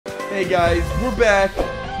Hey guys, we're back.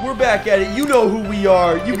 We're back at it. You know who we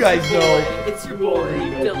are. You guys know. It's your boy,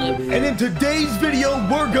 Philip. And in today's video,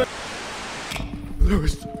 we're gonna...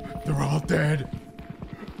 They're all dead.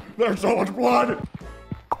 There's so much blood.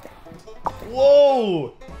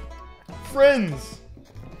 Whoa. Friends.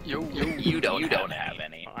 You don't have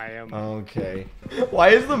any. I am. Okay.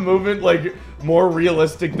 Why is the movement, like, more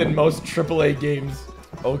realistic than most AAA games?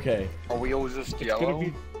 Okay. Are we all just It's yellow? gonna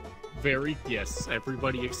be very... Yes,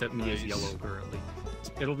 everybody except me is yellow currently.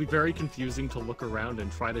 It'll be very confusing to look around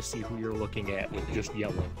and try to see who you're looking at with just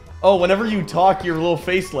yellow. Oh, whenever you talk, your little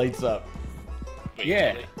face lights up.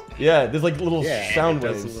 Yeah. Yeah, there's like little sound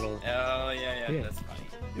waves. Oh, yeah, that's funny.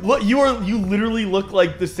 Look, you literally look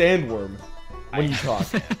like the sandworm when you talk.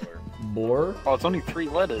 Boar? Oh, it's only 3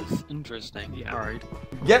 letters. Interesting. Yeah, alright.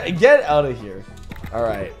 Get out of here.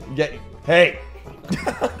 Alright. Hey!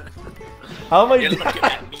 How am I... You're looking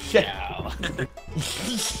at me now.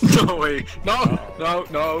 No, wait. No.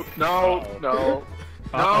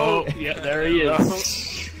 Oh, yeah, there he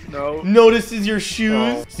is. No. Notices your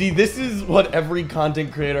shoes. See, this is what every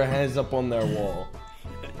content creator has up on their wall.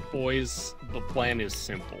 Boys, the plan is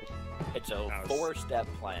simple. It's a 4-step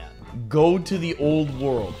plan. Go to the old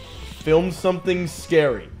world. Film something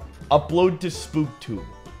scary. Upload to SpookTube.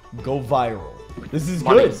 Go viral. This is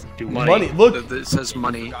good. Money. Look. It says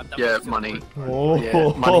money. Yeah, money. Oh.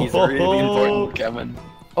 Yeah, money's really important, Kevin.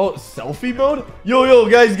 Oh, selfie mode? Yo,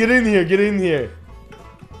 guys, get in here. Get in here.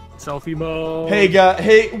 Selfie mode. Hey, guy.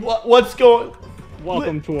 Hey, what's going?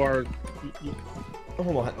 Welcome to our...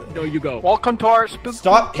 Hold on. No, you go. Welcome to our Spook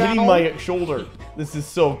Stop channel. hitting my shoulder. This is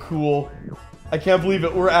so cool. I can't believe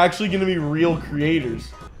it. We're actually gonna be real creators.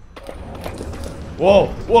 Whoa.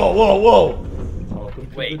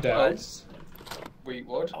 Wait, what? Wait,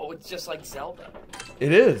 what? Oh, it's just like Zelda.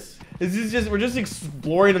 It is. We're just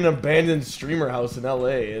exploring an abandoned streamer house in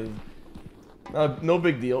LA. And, no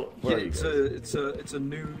big deal. Yeah, it's a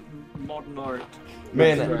new modern art.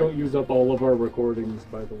 Man. We don't use up all of our recordings,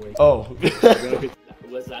 by the way. Oh.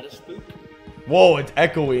 Was that a spook? Whoa, it's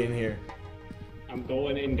echoey in here. I'm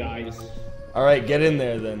going in, guys. Alright, get in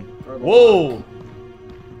there then. Whoa!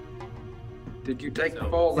 Did you take the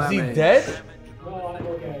fall Is he damage? dead? No, I'm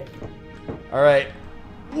okay. Alright.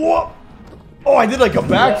 Whoa! Oh, I did like a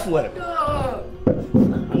backflip.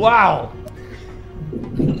 Wow.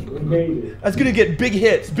 That's gonna get big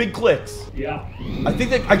hits, big clicks. Yeah. I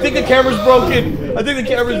think the camera's broken. I think the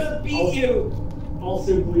camera's... Beat you. I'll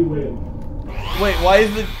simply win. Wait, why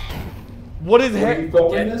is it... What is Are you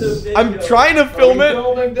filming this? I'm trying to film it.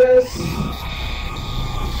 Filming this?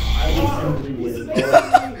 I will simply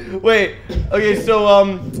win. Wait. Okay, so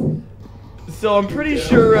I'm pretty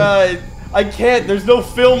sure I can't. There's no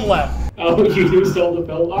film left. Oh, you used all the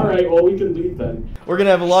film? Alright, well, we can leave then. We're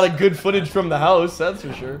gonna have a lot of good footage from the house, that's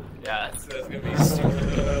for sure. Yeah, that's gonna be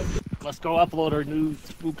stupid. Let's go upload our new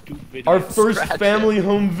SpookTube video. Our first family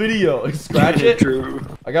home video. Scratch it? True.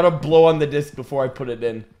 I gotta blow on the disc before I put it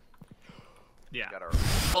in. Yeah.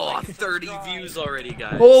 Oh, 30 views already,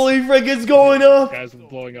 guys. Holy frick, it's going up! Guys, we're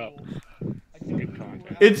blowing up. Good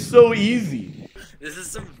content. It's so easy. This is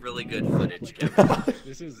some really good footage, Kevin.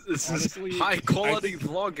 This is honestly high quality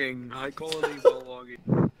vlogging. High quality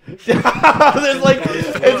vlogging. There's like,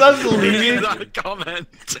 it's us leaving. Not a comment.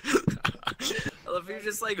 I love you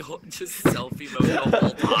just like just selfie mode the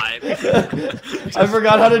whole time. I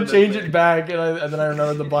forgot how to change it back, and then I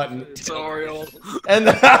remembered the button. Tutorial. And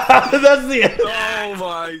that's the end. Oh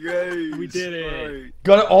my god. We did it.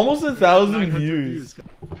 Got almost 1,000 views.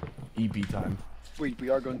 EP time. Wait, we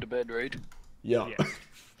are going to bed, right? Yeah. Yeah.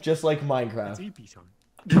 Just like Minecraft. It's EP time.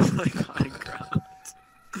 Just like Minecraft.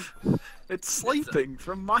 It's sleeping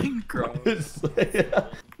from Minecraft.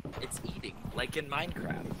 It's eating, like in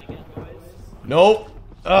Minecraft. Nope.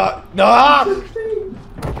 No.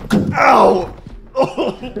 Ow.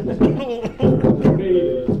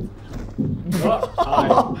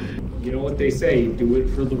 You know what they say, do it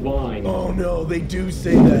for the vine. Oh no, they do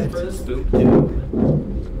say that. For the spook,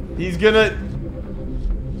 dude. He's gonna...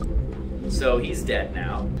 So he's dead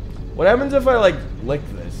now. What happens if I, like, lick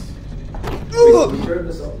this?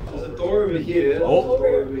 There's a door over here.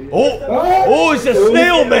 Oh, it's a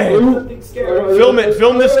snail man! Film it,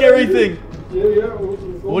 film the scary thing.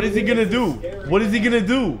 What is he gonna do? What is he gonna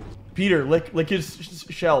do? Peter, lick his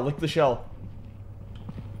shell, lick the shell.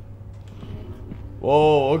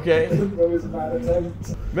 Whoa, okay.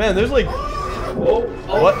 Man, there's like...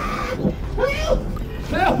 What?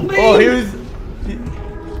 Oh, he was...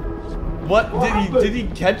 What? Did he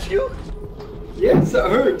catch you? Yes, it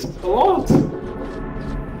hurt a lot.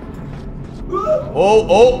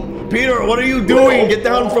 Oh, Peter, what are you doing? Get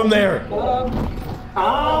down from there.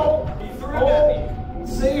 Ow!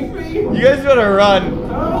 You guys better run.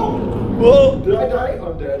 No! Whoa. Did I die?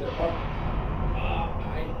 I'm dead.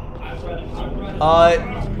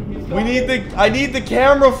 I need the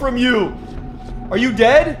camera from you. Are you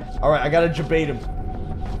dead? Alright, I gotta debate him.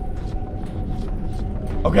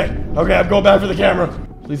 Okay, I'm going back for the camera.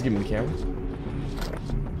 Please give me the camera.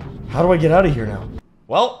 How do I get out of here now?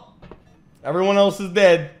 Well, everyone else is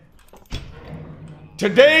dead.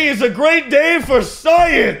 Today is a great day for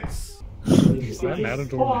science! Is that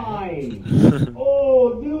Matador? Fine.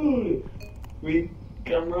 Oh, dude. Wait,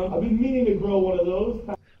 camera. I've been meaning to grow one of those.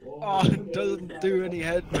 Oh, it doesn't do any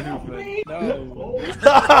head movement. No.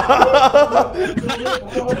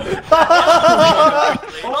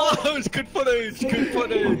 Oh, it's good footage. Good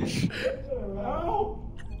footage.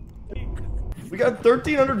 We got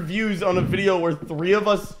 1,300 views on a video where 3 of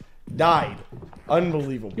us died.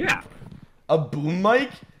 Unbelievable. Yeah. A boom mic?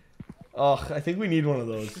 Ugh, I think we need one of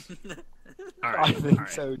those. Alright. I think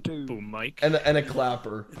so too. Boom mic. And a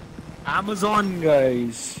clapper. Amazon,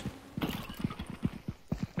 guys.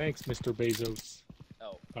 Thanks, Mr. Bezos.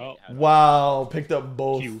 Oh. Wow, picked up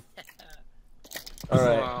both. Q.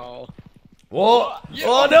 Alright. Wow. Whoa! Yeah.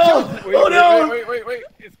 Oh no! Wait, Oh no! Wait.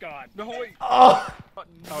 It's gone. No, wait. Oh!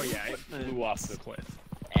 Oh yeah, it flew off the cliff.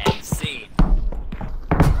 And scene.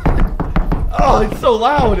 Oh, it's so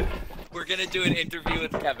loud! We're gonna do an interview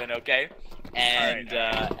with Kevin, okay? And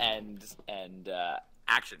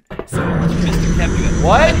action. So, Mr. Kevduit,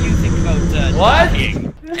 What? What do you think about What?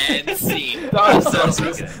 dying and scene? That's So so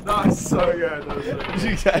good. good. That's so good. That's so good.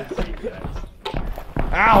 You guys.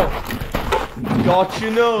 Ow! Got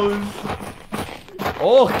your nose.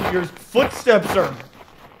 Oh, your footsteps are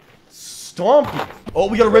stompy. Oh,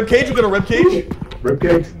 we got a rib cage. We got a rib cage.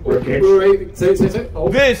 Wait. Say. Oh.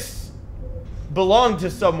 This belonged to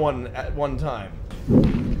someone at one time.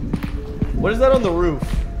 What is that on the roof?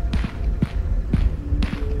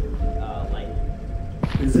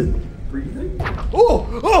 Is it breathing?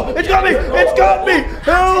 Oh! It's got me! It's got me!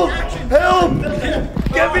 Help! Help!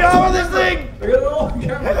 Get me out of this thing! I got it all on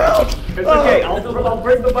camera. Help! It's okay. I'll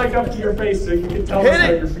bring the mic up to your face so you can tell Hit us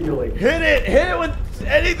how it. you're feeling. Hit it with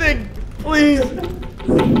anything, please.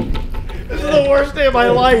 This is the worst day of my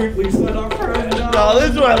life. Please let our friend know. No,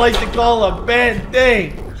 this is what I like to call a bad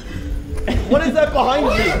day. What is that behind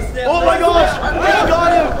you? Oh my gosh! It's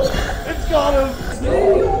got him! It's got him!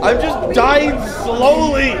 I'm just dying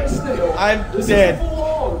slowly. I'm dead.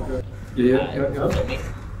 Yeah.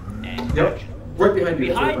 Yep. Right behind you.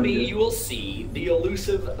 Behind me, you will see the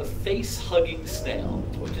elusive face-hugging snail,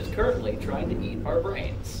 which is currently trying to eat our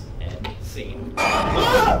brains. And scene.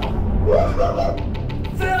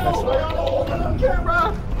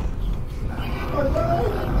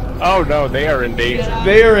 Oh no, they are in danger.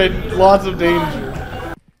 They are in lots of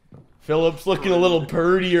danger. Philip's looking a little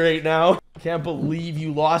purdy right now. Can't believe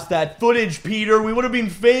you lost that footage, Peter. We would have been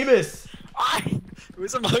famous. It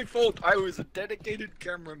wasn't my fault. I was a dedicated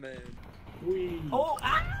cameraman. Oh,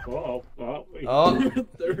 Oh,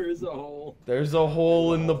 There is a hole. there's a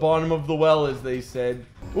hole in the bottom of the well, as they said.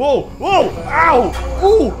 Whoa! Whoa! Ow!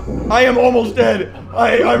 Ooh! I am almost dead.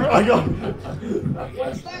 I got.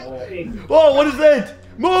 Whoa! What is that?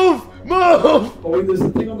 Move! Move! Oh wait, there's a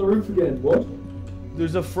thing on the roof again. What?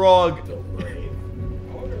 There's a frog.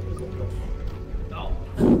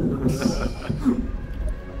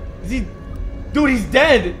 Is he? Dude, he's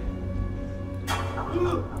dead.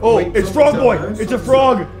 Oh, Wait, it's something's Frog down Boy. there, It's a something's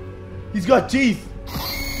frog. He's got teeth.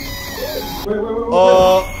 Wait.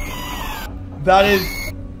 That is.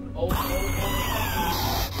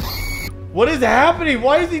 What is happening?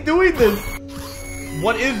 Why is he doing this?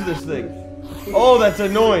 What is this thing? Oh, that's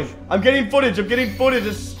annoying. I'm getting footage.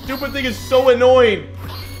 This stupid thing is so annoying.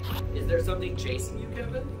 is there something chasing you,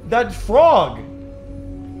 Kevin? That frog.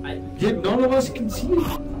 Yeah, none of us can see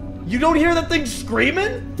it. You don't hear that thing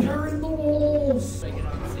screaming? They're in the walls. I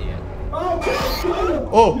cannot see it.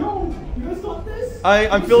 Oh. Yo, you guys got this?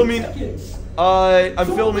 I'm filming. Seconds. I'm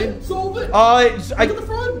Solve filming. it, solve it. Look Look at the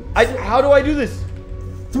front. how do I do this?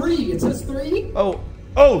 3. It says 3.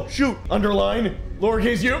 Oh, shoot. Underline.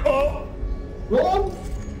 Lowercase u. Oh. Wrong.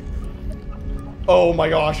 Oh my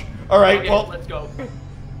gosh. All right. Okay, Well. let's go.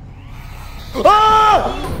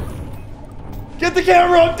 Ah! Get the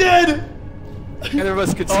camera. I'm dead. None of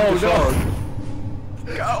us could see the frog.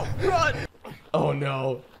 Go, run! Oh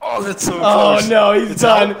no. Oh, that's so Oh close. no. He's It's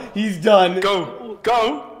done. out. He's done. Go.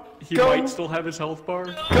 He might still have his health bar.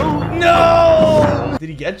 No. Did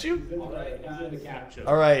he get you? He's in the capture.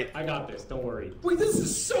 All right. I got this. Don't worry. Wait, this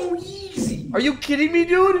is so easy. Are you kidding me,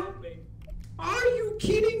 dude? Are you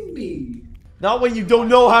kidding me? Not when you don't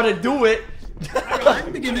know how to do it.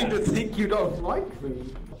 I'm beginning to think you don't like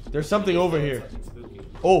me. There's something over here.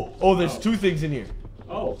 Oh, there's two things in here.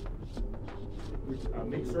 Oh.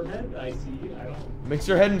 Mixer head? I see. I don't...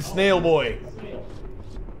 Mixer head and snail boy. Snail.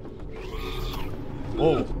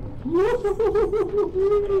 Whoa.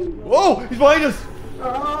 Whoa, he's behind us.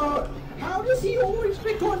 How does he always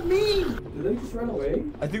pick on me? Did they just run away?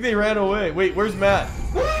 I think they ran away. Wait, where's Matt?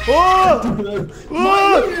 Oh!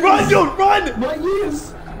 Oh! Run, dude, run! My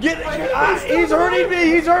ears! He's hurting me,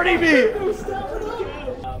 he's hurting me!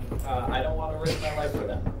 I don't want to risk my life for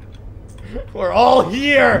them. We're all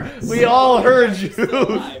here! We all heard you!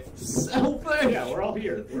 Selfish! Yeah, we're all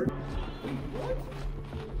here.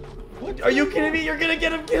 What? Are you kidding me? You're gonna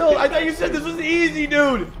get him killed! I thought you said this was easy,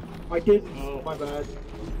 dude! My kid. Oh, my bad.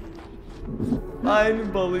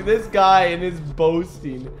 Unbelievable. This guy and his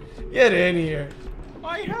boasting. Get in here.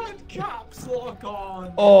 I had caps lock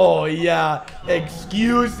on. Oh, yeah.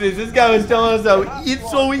 Excuses. This guy was telling us how it's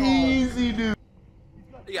so easy, dude.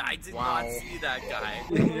 Yeah, I did not see that guy.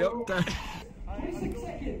 Yep. 26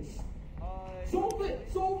 seconds. Solve it!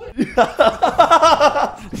 Solve it!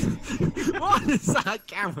 What is that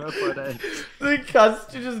camera footage? The cuts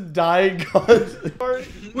to just dying guns.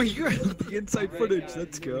 Wait, you're the inside footage.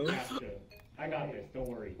 Let's go. I got this, don't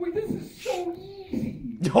worry. Wait, this is so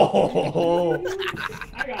easy! Oh.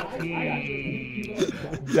 I got this.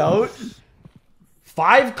 Don't.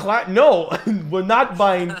 5 clap. No, we're not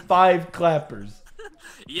buying 5 clappers.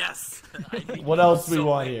 Yes. What else do we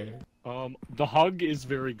want here? The hug is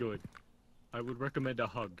very good. I would recommend a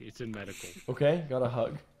hug. It's in medical. Okay, got a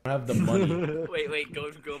hug. I don't have the money. Wait,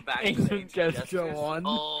 go back to the ancient gestures. one.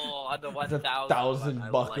 Oh, on the 1,000.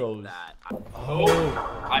 1,000 buckos. Like that.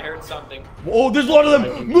 Oh. I heard something. Oh, there's a lot of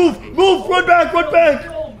them. Move, run back, run back.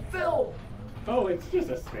 Phil! Oh, it's just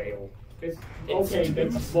a snail. It's okay,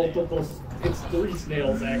 that's multiple. It's 3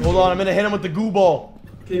 snails actually. Hold on, I'm gonna hit him with the goo ball.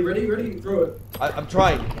 Okay, ready? Throw it. I'm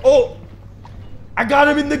trying. Oh, I got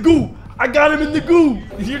him in the goo.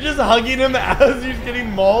 You're just hugging him as he's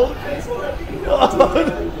getting mauled.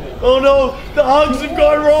 Oh no, the hugs have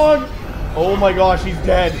gone wrong. Oh my gosh, he's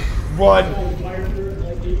dead. Run.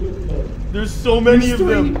 There's so many of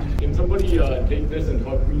them. Can somebody take this and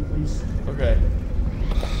hug me, please? Okay.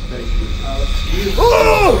 Thank you.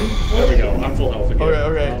 Oh! There we go. I'm full health again.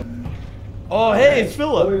 Okay. Oh, hey, it's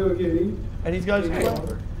Philip. Okay. And he's got his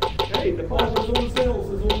clapper. Hey, the phone. There's all the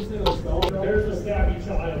snails. There's a stabby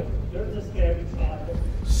child.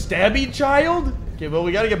 Stabby child? Okay, well,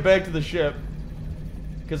 we gotta get back to the ship.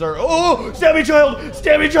 Because our. Oh! Stabby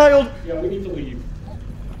child! Yeah, we need to leave.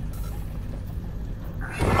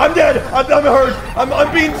 I'm dead! I'm hurt!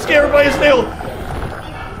 I'm being scared by a snail!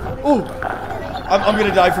 Oh! I'm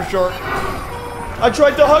gonna die for sure. I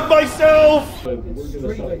tried to hug myself! But we're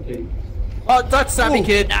gonna suffocate. Oh, that's Stabby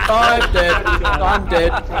Kid. I'm dead. I'm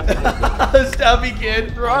dead. Stabby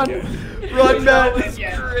kid, run! Run, That Matt! was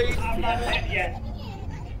great. I'm not dead yet.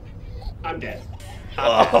 I'm dead.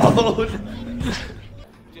 Oh.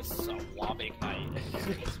 Just swabbing my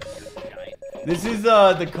guy. This is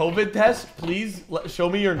the COVID test. Please show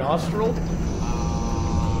me your nostril.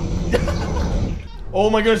 Oh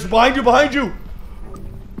my goodness, behind you!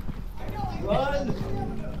 Run!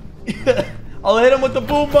 I'll hit him with the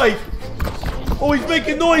boom mic. Oh, he's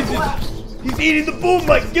making noises. He's eating the boom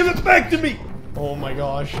mic. Give it back to me. Oh my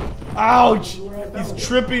gosh. Ouch. He's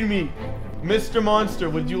tripping me. Mr. Monster,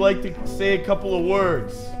 would you like to say a couple of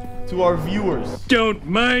words to our viewers? Don't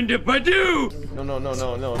mind if I do! No.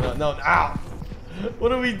 Ow.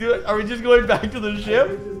 What are we doing? Are we just going back to the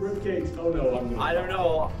ship? Oh no, I'm I don't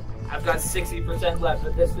know. I've got 60% left,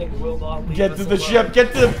 but this thing will not leave Get us to the alone. ship.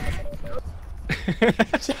 Get to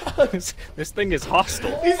This thing is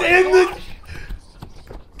hostile. He's in the...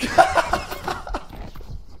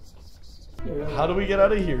 How do we get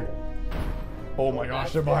out of here? Oh my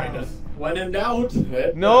gosh, they're behind us. When in doubt.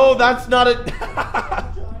 No, that's not it.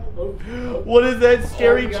 What is that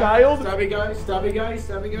scary child? Stabby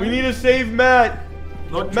guy. We need to save Matt.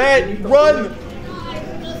 Not Matt, you, run!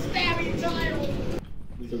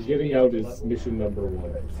 So getting out is mission number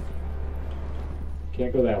 1.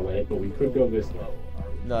 Can't go that way, but we could go this way.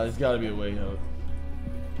 No, there's gotta be a way out.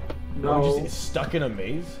 No. We're just stuck in a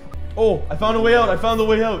maze? Oh, I found a way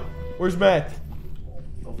out. Where's Matt?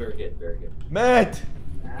 Oh, very good, very good. Matt!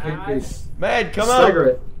 Please. Matt, come Stagger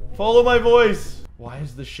out! it. Follow my voice. Why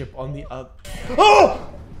is the ship on the up? Oh!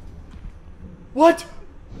 What?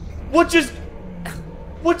 What just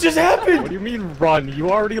happened? What do you mean run? You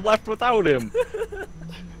already left without him.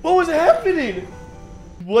 What was happening?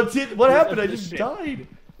 What happened? I the just ship. died.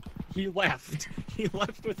 He left. He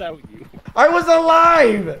left without you. I was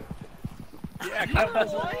alive! Yeah,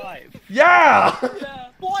 Kevduit's alive. Yeah! Yeah.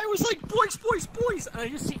 Well, I was like, boys, boys, boys, and I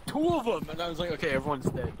just see 2 of them, and I was like, okay, everyone's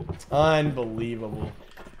dead. Unbelievable.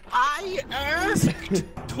 I asked No.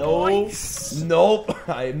 twice. Nope.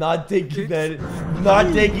 I am not taking that.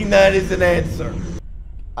 Not taking that as an answer.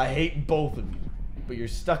 I hate both of you, but you're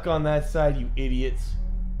stuck on that side, you idiots.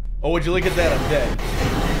 Oh, would you look at that? I'm dead.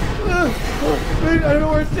 I don't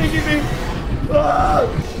know where it's taking me. Ah,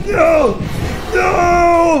 no!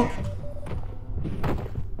 No!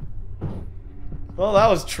 Well, that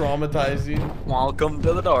was traumatizing. Welcome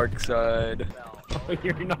to the dark side.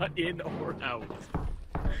 You're not in or out.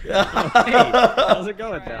 How's it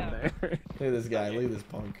going down there? Look at this guy. Look at this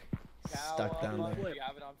punk. Stuck down there. Do you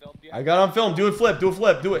have it on film? I got on film. Do it flip. Do a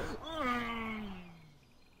flip. Do it.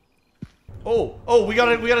 Oh, we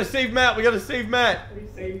gotta save Matt. We gotta save Matt.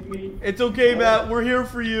 Save me. It's okay, Matt. We're here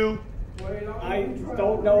for you. I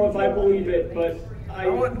don't know if I believe it, but I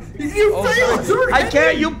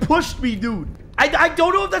can't. You pushed me, dude. I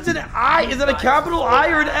don't know if that's an I. Is that a capital I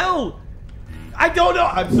or an L? I don't know.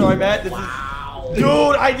 I'm sorry, Matt. This is... Dude,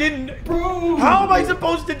 I didn't... How am I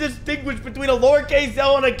supposed to distinguish between a lowercase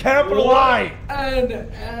L and a capital I? And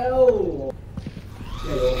L.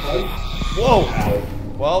 Whoa.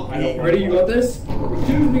 Well, Ready? You got this?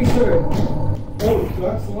 Excuse me, sir. Oh,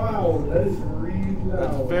 that's loud. That is really loud.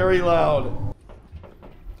 that's very loud.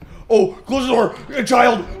 Oh, close the door. A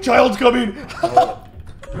child's coming.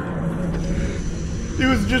 He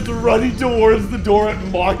was just running towards the door at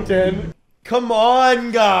Mach 10. Come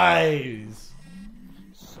on, guys.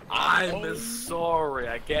 I'm sorry.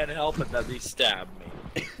 I can't help it that he stabbed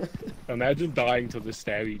me. Imagine dying to the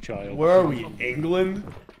stabby child. Where are we? England?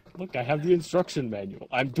 Look, I have the instruction manual.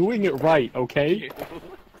 I'm doing it right, okay?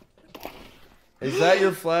 Is that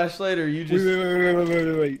your flashlight or you just...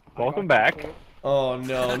 Wait. Welcome back. Oh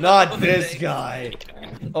no, not this guy.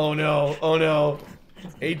 Oh no, oh no.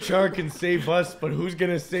 HR can save us, but who's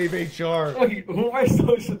gonna save HR? Wait, who am I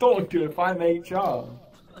supposed to talk to if I'm HR?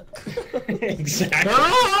 exactly.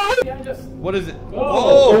 What is it?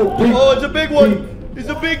 Oh, it's a big one. It's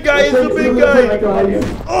a big guy. It's a big guy.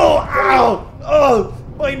 Oh, ow. Oh,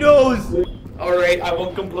 my nose. Alright, I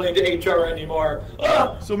won't complain to HR anymore.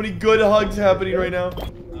 Ah! So many good hugs happening right now.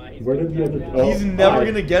 Where did the other? Oh, He's never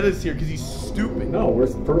gonna get us here because he's stupid. No, we're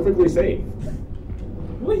perfectly safe.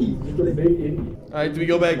 Wait, you're a big idiot. Alright, do we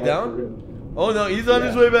go back down? Oh no, he's on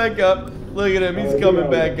his way back up. Look at him, he's coming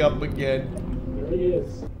back up again. There he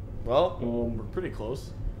is. Well, we're pretty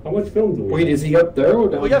close. How much film do we Wait, have? is he up there or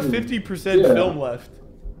down? We got 50% film left.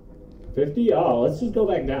 50? Oh, let's just go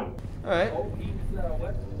back down. Alright.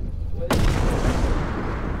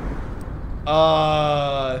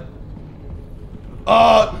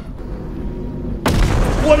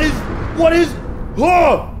 What is,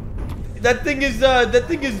 oh! That thing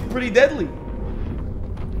is pretty deadly.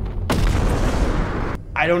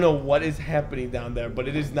 I don't know what is happening down there, but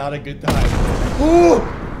it is not a good time. Oh!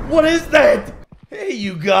 What is that? Hey,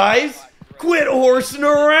 you guys! Quit horsing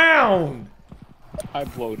around! I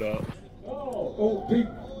blowed up. Oh, Pete.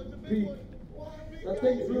 That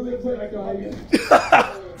thing's really quick, guys.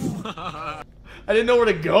 I didn't know where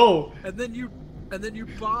to go. And then you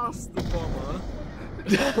bossed the bomber.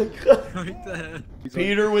 Right there.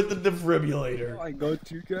 Peter with the defibrillator. I got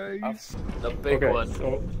you guys. The big Okay, one.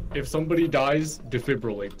 so if somebody dies,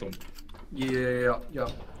 defibrillate them. Yeah.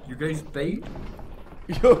 You guys bait?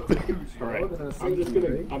 Alright,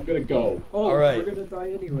 I'm gonna go. Oh, Alright. we're gonna die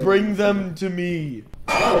anyway. Bring them to me.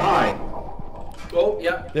 Oh, hi. Oh,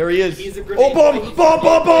 yeah. There he is. He's a Oh, grenade.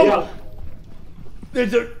 bomb! Yeah.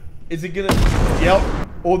 There's a... Is it gonna... Yep.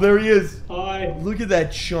 Oh, there he is. Hi. Look at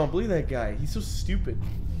that chump. Look at that guy. He's so stupid.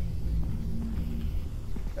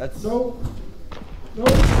 That's... No.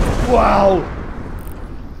 Wow.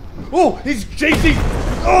 Oh, he's chasing.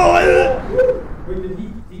 Oh! Wait, did he...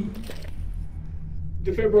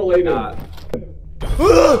 Defibrillator.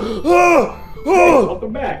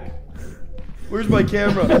 Welcome back. Where's my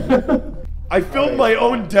camera? I filmed my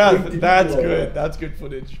own death. That's good. That's good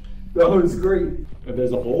footage. That was great. If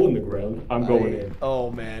there's a hole in the ground, I'm going in. Oh,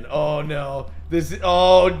 man. Oh, no.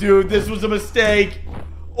 Oh, dude. This was a mistake.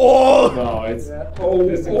 Oh! No, it's... Oh,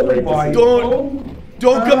 This is great to see.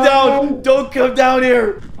 Don't come down. Don't come down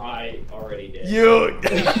here. I already did. You...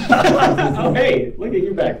 Oh, hey, look at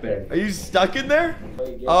you back there. Are you stuck in there?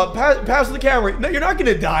 Pass the camera. No, you're not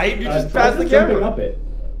gonna die. You just Try pass the jumping camera. up it.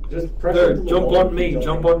 Just press There, it to the jump wall. on me,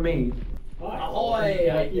 jump on me. Ahoy!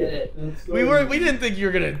 I did it. We didn't think you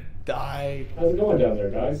were gonna die. How's it going down there,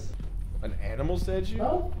 guys? An animal statue?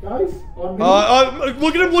 Oh, guys, on me.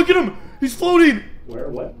 Look at him! Look at him! He's floating. Where?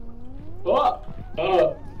 What?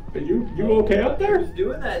 Are you okay up there? Who's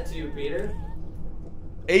doing that to you, Peter?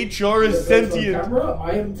 HR is sentient. Camera,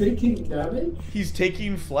 I am taking damage. He's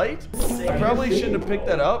taking flight? I probably shouldn't have picked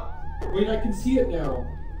that up. Wait, I can see it now.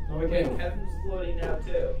 No, I can't. Kevin's floating now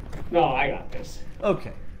too. No, I got this.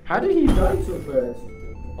 Okay. How did he die so fast?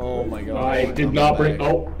 Oh my god. I did not bring.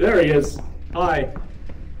 Oh, there he is. Hi.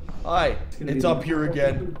 Hi. It's up here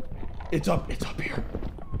again. It's up here.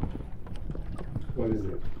 What is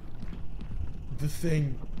it? The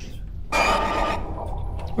thing.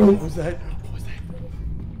 What was that? What was that?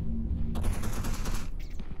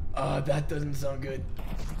 That doesn't sound good.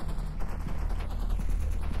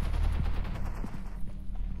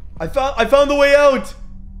 I found the way out!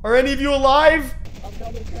 Are any of you alive? I'm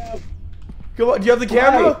coming, Kev. Come on, do you have the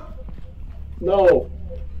camera? Hi. No.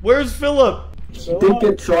 Where's Philip? Did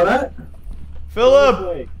get shot at?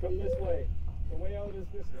 Philip! Come this way. The way out is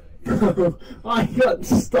this way. I got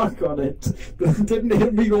stuck on it. It didn't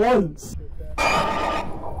hit me once.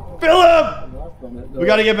 Philip! We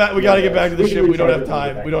gotta get back. We gotta get back to the ship. We don't have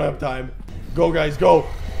time. We don't have time. Go, guys, go!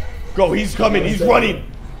 Go! He's coming. He's running.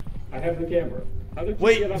 I have the camera. How did you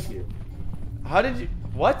Wait. get up here? How did you?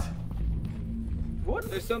 What? What?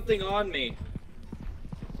 There's something on me.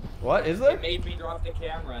 What is there? It made me drop the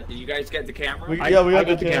camera. Did you guys get the camera? Yeah, we I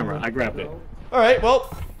got the camera. I grabbed it. All right.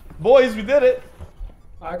 Well, boys, we did it.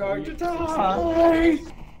 I got to die.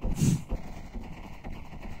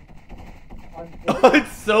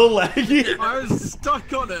 It's so laggy. I was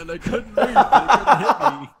stuck on it and I couldn't move. It couldn't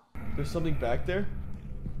hit me. There's something back there.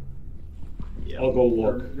 I'll go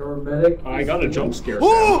look. You're a medic. I got a jump scare.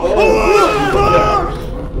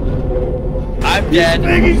 I'm dead.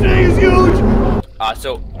 Biggie thing is huge.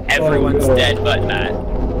 So everyone's dead but Matt.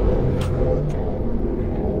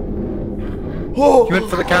 Oh. He went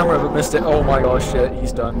for the camera but missed it. Oh my gosh, shit,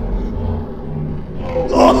 he's done.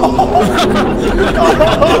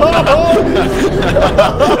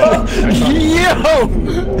 Yo!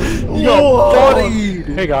 You got bodied!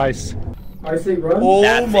 Hey guys. I say run. Oh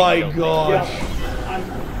That thing my killed me. gosh.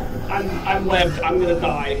 I'm left. I'm gonna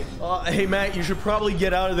die. Hey Matt, you should probably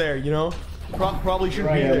get out of there. You know, probably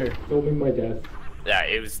shouldn't Here I be am, there. filming my death. Yeah,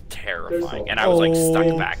 it was terrifying, and I was like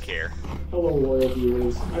stuck back here. Hello, loyal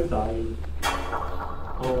viewers. I'm dying.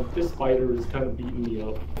 This spider is kind of beating me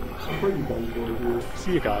up. I'm pretty done for here.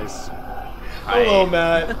 See you guys. Hello,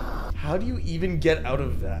 Matt. How do you even get out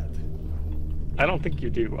of that? I don't think you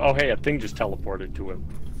do. Oh, hey, a thing just teleported to him.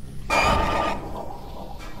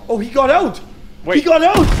 Oh, he got out. Wait. He got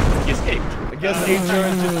out. He escaped. I guess HR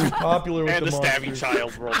is just too popular with And the the stabby monsters.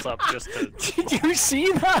 child rolls up just to. Did you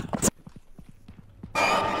see that?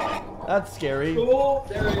 That's scary. Cool.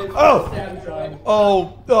 There it is. Oh! Stab try.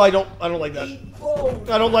 Oh, I don't like that.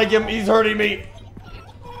 I don't like him. He's hurting me.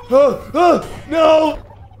 No.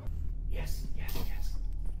 Yes, yes, yes.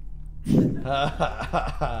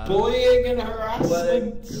 Hold Bullying and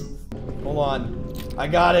harassment. on. I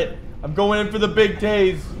got it. I'm going in for the big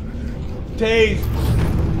tase. Tase.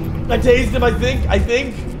 I tased him, I think.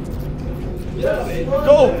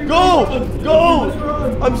 Go!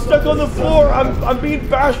 I'm stuck on the floor. I'm being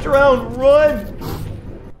bashed around. Run!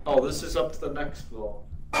 Oh, this is up to the next floor.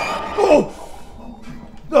 Oh!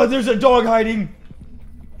 There's a dog hiding.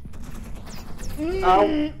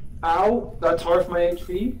 Ow. Ow. That's half my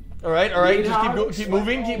HP. All right. Just keep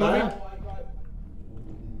moving.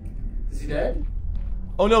 Is he dead?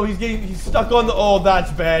 Oh no, he's stuck on the. Oh,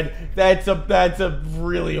 that's bad. That's a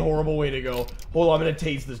really horrible way to go. Hold on, I'm gonna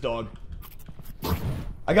tase this dog.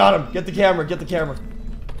 I got him. Get the camera.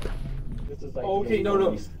 This is like Okay,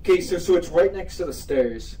 no. Okay, so it's right next to the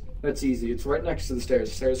stairs. That's easy. It's right next to the stairs.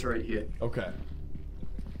 The stairs are right here. Okay.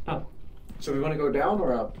 Oh. So we want to go down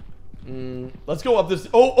or up? Let's go up this.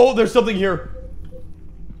 Oh, there's something here.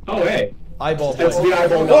 Oh, hey. Eyeball. That's the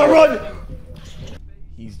eyeball. Oh, run!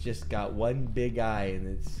 He's just got one big eye, and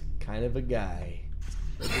it's kind of a guy.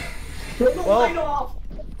 Well,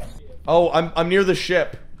 oh, I'm near the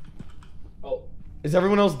ship. Oh, Is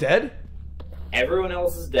everyone else dead? everyone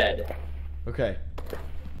else is dead. Okay.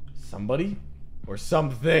 Somebody or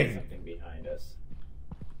something. Something behind us.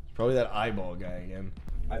 It's probably that eyeball guy again.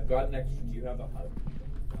 I've got an extra. Do you have a hug?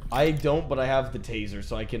 I don't, but I have the taser,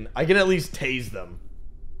 so I can at least tase them.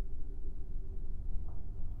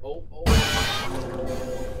 Oh.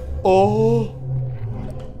 Oh.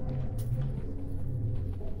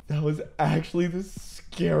 That was actually the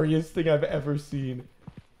scariest thing I've ever seen.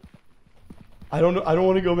 I don't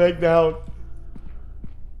want to go back down.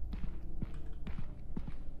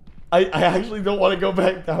 I actually don't want to go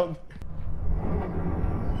back down.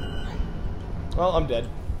 Well, I'm dead.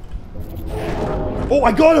 Oh,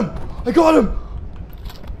 I got him!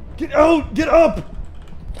 Get out! Get up!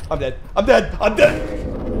 I'm dead.